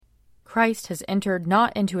Christ has entered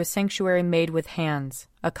not into a sanctuary made with hands,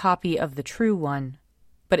 a copy of the true one,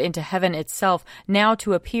 but into heaven itself, now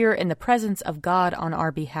to appear in the presence of God on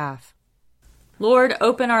our behalf. Lord,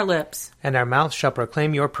 open our lips, and our mouth shall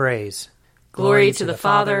proclaim your praise. Glory to the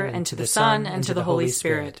Father, and to the Son, and to the Holy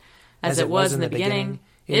Spirit, as it was in the beginning,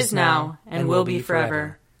 is now, and will be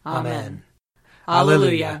forever. Amen.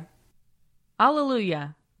 Alleluia.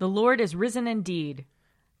 Alleluia. The Lord is risen indeed.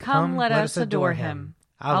 Come, let us adore him.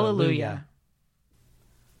 Alleluia.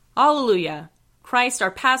 Alleluia. Christ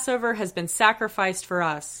our Passover has been sacrificed for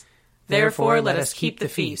us. Therefore let us keep the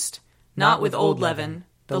feast, not with old leaven,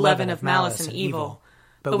 the leaven of malice and evil,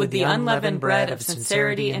 but with the unleavened bread of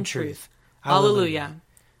sincerity and truth. Alleluia.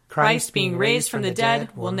 Christ, being raised from the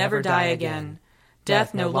dead, will never die again.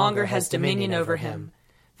 Death no longer has dominion over him.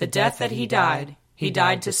 The death that he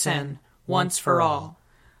died to sin, once for all.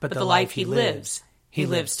 But the life he lives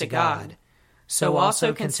to God. So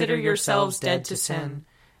also consider yourselves dead to sin,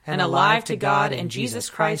 and alive to God in Jesus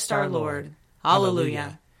Christ our Lord.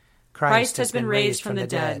 Alleluia. Christ has been raised from the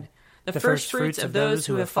dead, the firstfruits of those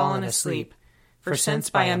who have fallen asleep. For since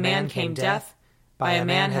by a man came death, by a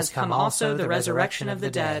man has come also the resurrection of the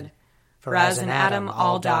dead. For as in Adam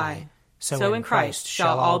all die, so in Christ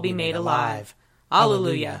shall all be made alive.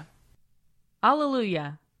 Alleluia.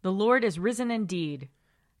 Alleluia. The Lord is risen indeed.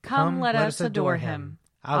 Come, let us adore him.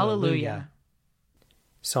 Alleluia.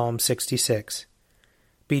 Psalm 66.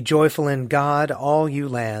 Be joyful in God, all you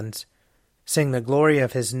lands. Sing the glory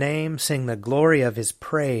of his name, sing the glory of his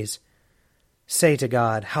praise. Say to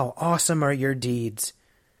God, how awesome are your deeds!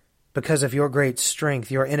 Because of your great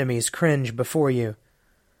strength, your enemies cringe before you.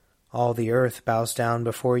 All the earth bows down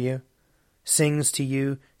before you, sings to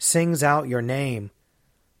you, sings out your name.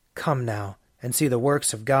 Come now and see the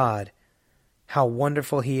works of God, how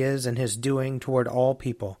wonderful he is in his doing toward all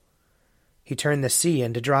people. He turned the sea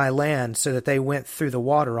into dry land so that they went through the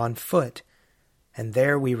water on foot, and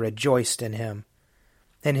there we rejoiced in him.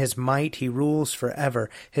 In his might he rules forever.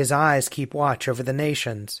 His eyes keep watch over the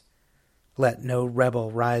nations. Let no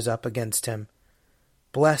rebel rise up against him.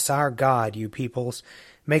 Bless our God, you peoples.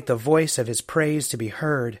 Make the voice of his praise to be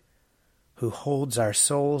heard, who holds our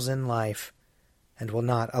souls in life and will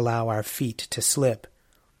not allow our feet to slip.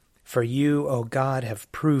 For you, O God,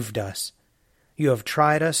 have proved us. You have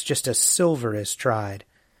tried us just as silver is tried.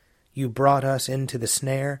 You brought us into the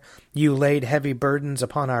snare. You laid heavy burdens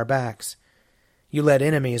upon our backs. You let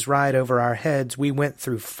enemies ride over our heads. We went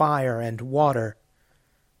through fire and water,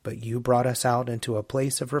 but you brought us out into a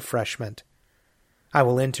place of refreshment. I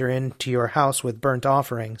will enter into your house with burnt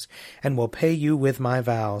offerings, and will pay you with my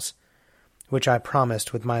vows, which I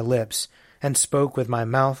promised with my lips, and spoke with my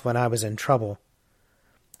mouth when I was in trouble.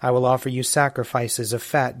 I will offer you sacrifices of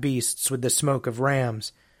fat beasts with the smoke of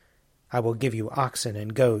rams. I will give you oxen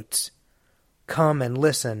and goats. Come and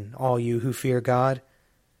listen, all you who fear God,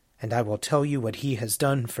 and I will tell you what he has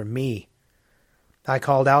done for me. I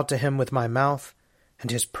called out to him with my mouth, and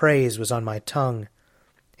his praise was on my tongue.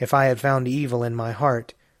 If I had found evil in my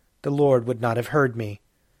heart, the Lord would not have heard me.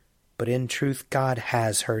 But in truth God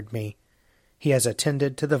has heard me. He has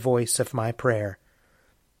attended to the voice of my prayer.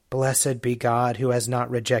 Blessed be God, who has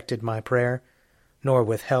not rejected my prayer, nor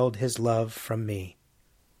withheld his love from me.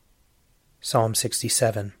 Psalm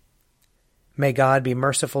 67. May God be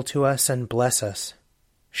merciful to us and bless us.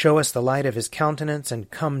 Show us the light of his countenance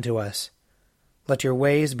and come to us. Let your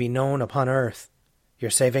ways be known upon earth,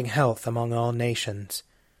 your saving health among all nations.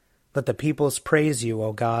 Let the peoples praise you,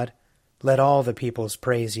 O God. Let all the peoples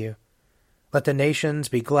praise you. Let the nations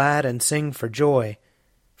be glad and sing for joy,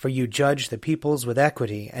 for you judge the peoples with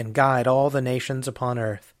equity and guide all the nations upon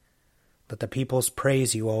earth. Let the peoples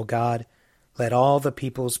praise you, O God. Let all the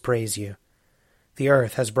peoples praise you. The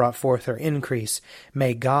earth has brought forth her increase.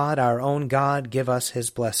 May God, our own God, give us his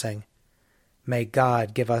blessing. May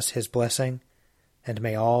God give us his blessing, and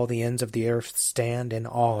may all the ends of the earth stand in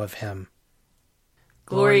awe of him.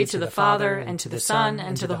 Glory to the Father, and to the Son,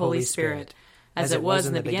 and to the Holy Spirit, as it was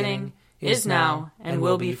in the beginning, is now, and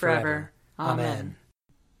will be forever. Amen.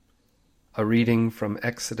 A reading from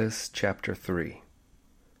Exodus chapter 3.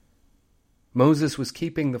 Moses was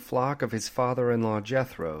keeping the flock of his father-in-law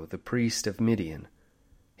Jethro, the priest of Midian.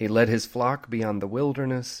 He led his flock beyond the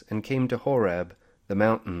wilderness and came to Horeb, the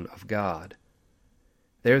mountain of God.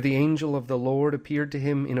 There the angel of the Lord appeared to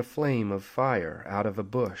him in a flame of fire out of a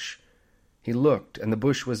bush. He looked, and the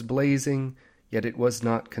bush was blazing, yet it was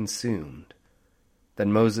not consumed.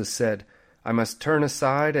 Then Moses said, I must turn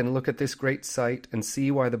aside and look at this great sight and see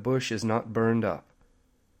why the bush is not burned up.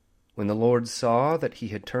 When the Lord saw that he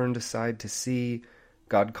had turned aside to see,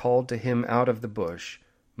 God called to him out of the bush,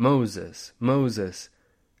 Moses, Moses.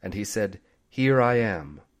 And he said, Here I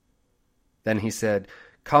am. Then he said,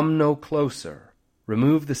 Come no closer.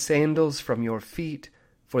 Remove the sandals from your feet,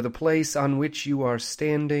 for the place on which you are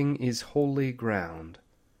standing is holy ground.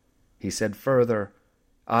 He said further,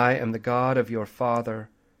 I am the God of your father,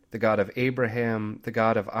 the God of Abraham, the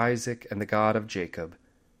God of Isaac, and the God of Jacob.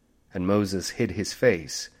 And Moses hid his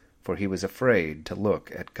face, for he was afraid to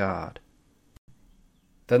look at God.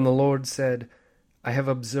 Then the Lord said, I have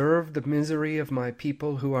observed the misery of my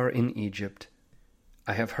people who are in Egypt.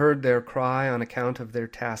 I have heard their cry on account of their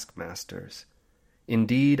taskmasters.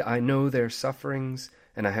 Indeed, I know their sufferings,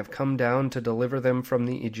 and I have come down to deliver them from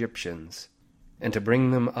the Egyptians, and to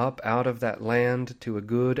bring them up out of that land to a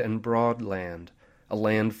good and broad land, a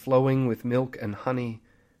land flowing with milk and honey,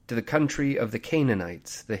 to the country of the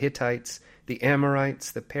Canaanites, the Hittites, the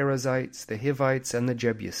Amorites, the Perizzites, the Hivites, and the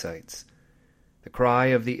Jebusites. The cry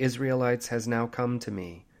of the Israelites has now come to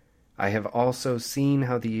me. I have also seen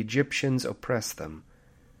how the Egyptians oppress them.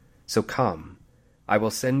 So come, I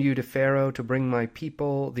will send you to Pharaoh to bring my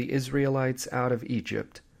people, the Israelites, out of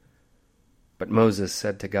Egypt. But Moses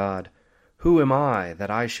said to God, Who am I that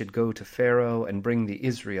I should go to Pharaoh and bring the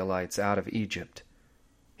Israelites out of Egypt?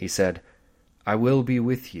 He said, I will be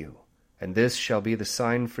with you, and this shall be the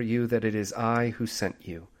sign for you that it is I who sent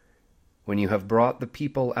you. When you have brought the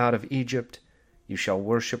people out of Egypt, you shall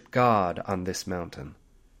worship God on this mountain.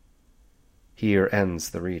 Here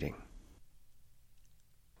ends the reading.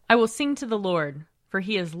 I will sing to the Lord, for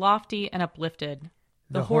he is lofty and uplifted.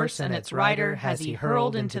 The horse and its rider has he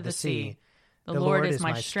hurled into the sea. The Lord is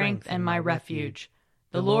my strength and my refuge.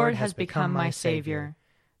 The Lord has become my Savior.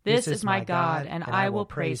 This is my God, and I will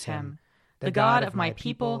praise him, the God of my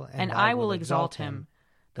people, and I will exalt him.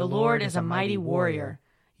 The Lord is a mighty warrior.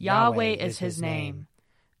 Yahweh is his name.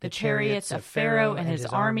 The chariots of Pharaoh and his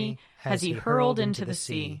army has he hurled into the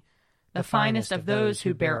sea. The finest of those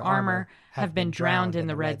who bear armor have been drowned in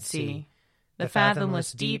the Red Sea. The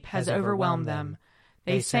fathomless deep has overwhelmed them.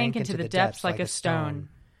 They sank into the depths like a stone.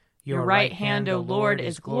 Your right hand, O Lord,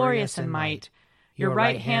 is glorious in might. Your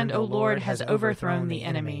right hand, O Lord, has overthrown the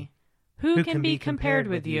enemy. Who can be compared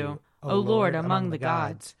with you, O Lord, among the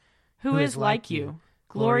gods? Who is like you,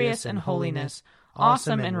 glorious in holiness,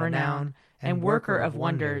 awesome in renown, and worker of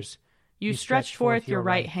wonders? You stretched forth your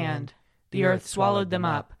right hand. The earth swallowed them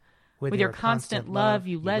up. With your constant love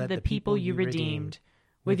you led the people you redeemed.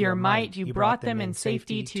 With your might you brought them in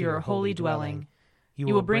safety to your holy dwelling. You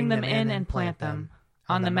will bring them in and plant them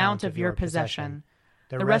on the mount of your possession,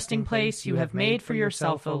 the resting place you have made for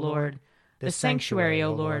yourself, O Lord, the sanctuary,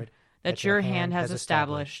 O Lord, that your hand has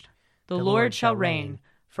established. The Lord shall reign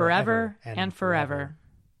forever and forever.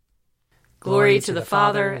 Glory to the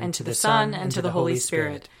Father, and to the Son, and to the Holy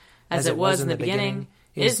Spirit, as it was in the beginning,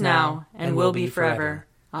 is now, and will be forever.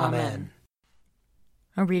 Amen.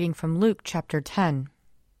 A reading from Luke chapter 10.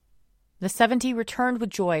 The 70 returned with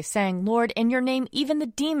joy, saying, Lord, in your name even the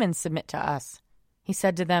demons submit to us. He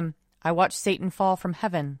said to them, I watched Satan fall from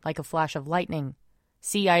heaven like a flash of lightning.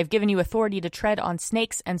 See, I have given you authority to tread on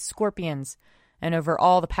snakes and scorpions, and over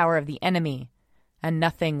all the power of the enemy, and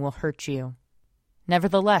nothing will hurt you.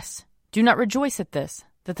 Nevertheless, do not rejoice at this,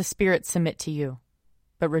 that the spirits submit to you,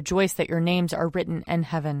 but rejoice that your names are written in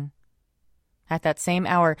heaven. At that same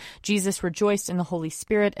hour, Jesus rejoiced in the Holy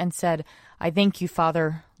Spirit and said, I thank you,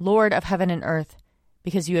 Father, Lord of heaven and earth,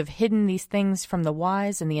 because you have hidden these things from the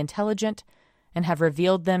wise and the intelligent, and have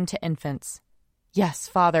revealed them to infants. Yes,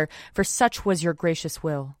 Father, for such was your gracious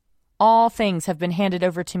will. All things have been handed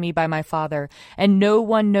over to me by my Father, and no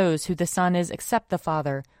one knows who the Son is except the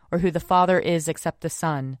Father, or who the Father is except the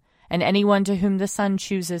Son, and anyone to whom the Son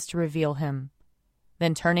chooses to reveal him.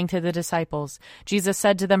 Then turning to the disciples, Jesus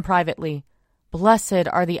said to them privately, Blessed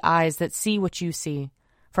are the eyes that see what you see.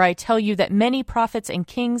 For I tell you that many prophets and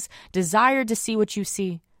kings desired to see what you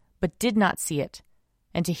see, but did not see it,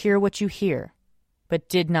 and to hear what you hear, but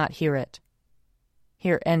did not hear it.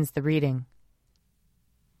 Here ends the reading.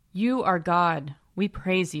 You are God, we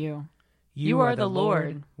praise you. You are the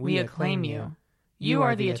Lord, we acclaim you. You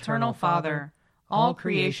are the eternal Father, all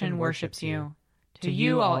creation worships you. To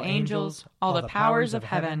you all angels, all the powers of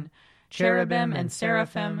heaven, cherubim and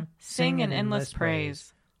seraphim, sing in endless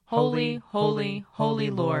praise. Holy, holy, holy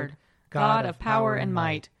Lord, God of power and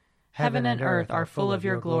might, heaven and earth are full of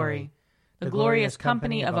your glory. The glorious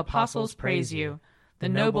company of apostles praise you. The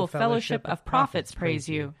noble fellowship of prophets praise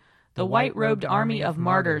you. The white-robed army of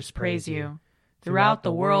martyrs praise you. Throughout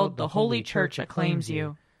the world the holy church acclaims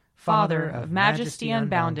you. Father of majesty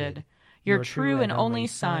unbounded, your true and only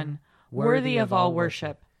Son, worthy of all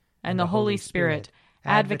worship, and the Holy Spirit,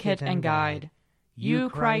 advocate and guide. You,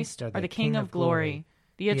 Christ, are the King of glory,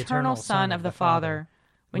 the eternal Son of the Father.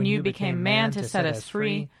 When you became man to set us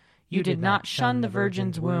free, you did not shun the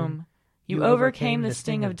Virgin's womb. You overcame the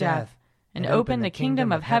sting of death and opened the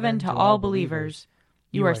kingdom of heaven to all believers.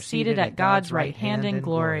 You are seated at God's right hand in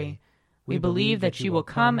glory. We believe that you will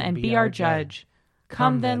come and be our judge.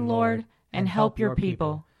 Come then, Lord, and help your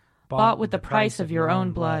people, bought with the price of your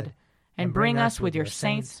own blood, and bring us with your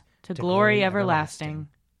saints to glory everlasting.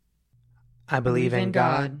 I believe in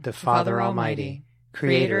God, the Father Almighty,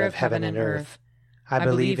 creator of heaven and earth. I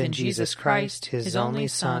believe in Jesus Christ, his only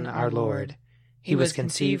Son, our Lord. He was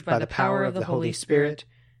conceived by the power of the Holy Spirit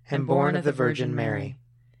and born of the Virgin Mary.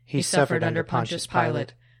 He suffered under Pontius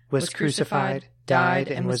Pilate, was crucified, died,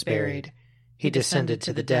 and was buried. He descended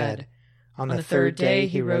to the dead. On the third day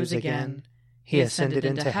he rose again. He ascended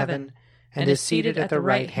into heaven and is seated at the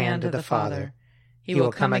right hand of the Father. He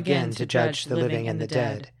will come again to judge the living and the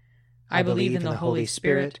dead. I believe in the Holy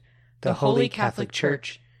Spirit, the Holy Catholic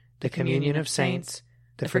Church, the communion of saints,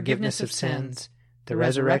 the forgiveness of sins, the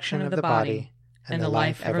resurrection of the body, and the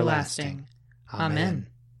life everlasting. Amen.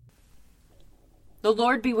 The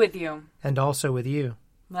Lord be with you. And also with you.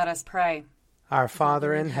 Let us pray. Our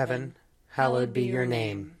Father in heaven, hallowed be your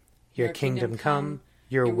name. Your kingdom come,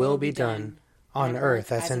 your will be done, on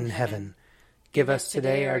earth as in heaven. Give us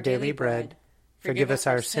today our daily bread. Forgive us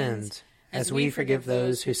our sins, as we forgive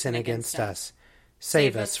those who sin against us.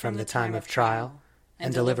 Save us from the time of trial,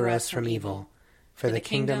 and deliver us from evil. For the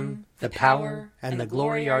kingdom, the power, and the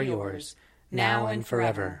glory are yours, now and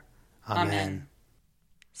forever. Amen.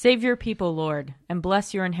 Save your people, Lord, and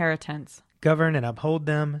bless your inheritance. Govern and uphold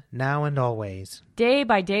them, now and always. Day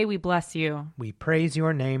by day we bless you. We praise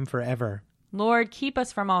your name forever. Lord, keep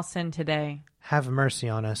us from all sin today. Have mercy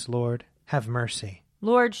on us, Lord. Have mercy.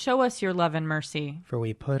 Lord, show us your love and mercy. For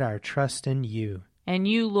we put our trust in you. And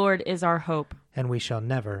you, Lord, is our hope. And we shall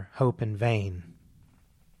never hope in vain.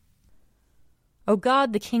 O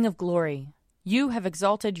God, the King of glory, you have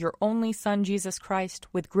exalted your only Son, Jesus Christ,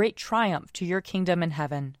 with great triumph to your kingdom in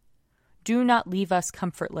heaven. Do not leave us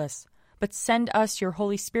comfortless, but send us your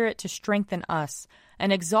Holy Spirit to strengthen us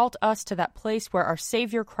and exalt us to that place where our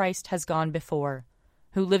Savior Christ has gone before,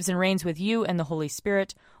 who lives and reigns with you and the Holy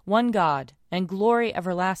Spirit, one God, and glory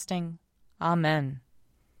everlasting. Amen.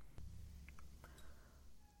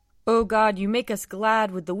 O God, you make us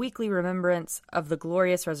glad with the weekly remembrance of the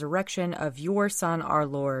glorious resurrection of your Son, our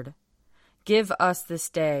Lord. Give us this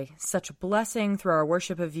day such blessing through our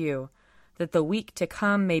worship of you, that the week to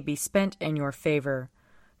come may be spent in your favor.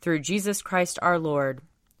 Through Jesus Christ our Lord.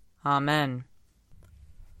 Amen.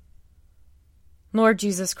 Lord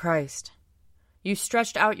Jesus Christ, you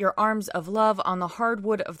stretched out your arms of love on the hard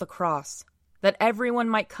wood of the cross, that everyone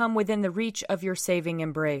might come within the reach of your saving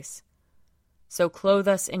embrace. So clothe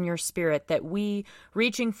us in your Spirit, that we,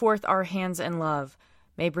 reaching forth our hands in love,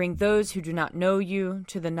 may bring those who do not know you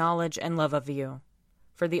to the knowledge and love of you.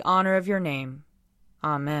 For the honor of your name.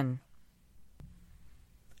 Amen.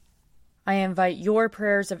 I invite your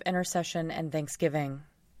prayers of intercession and thanksgiving.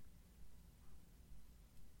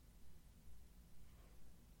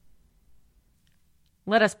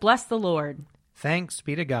 Let us bless the Lord. Thanks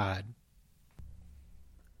be to God.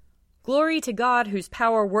 Glory to God, whose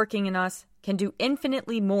power working in us can do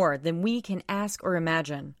infinitely more than we can ask or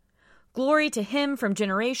imagine. Glory to him from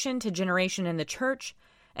generation to generation in the church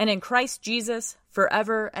and in Christ Jesus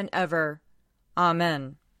forever and ever.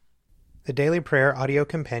 Amen. The Daily Prayer audio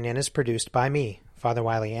companion is produced by me, Father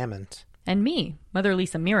Wiley Ammons. And me, Mother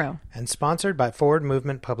Lisa Miro. And sponsored by Forward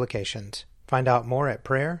Movement Publications. Find out more at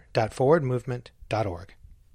prayer.forwardmovement.org.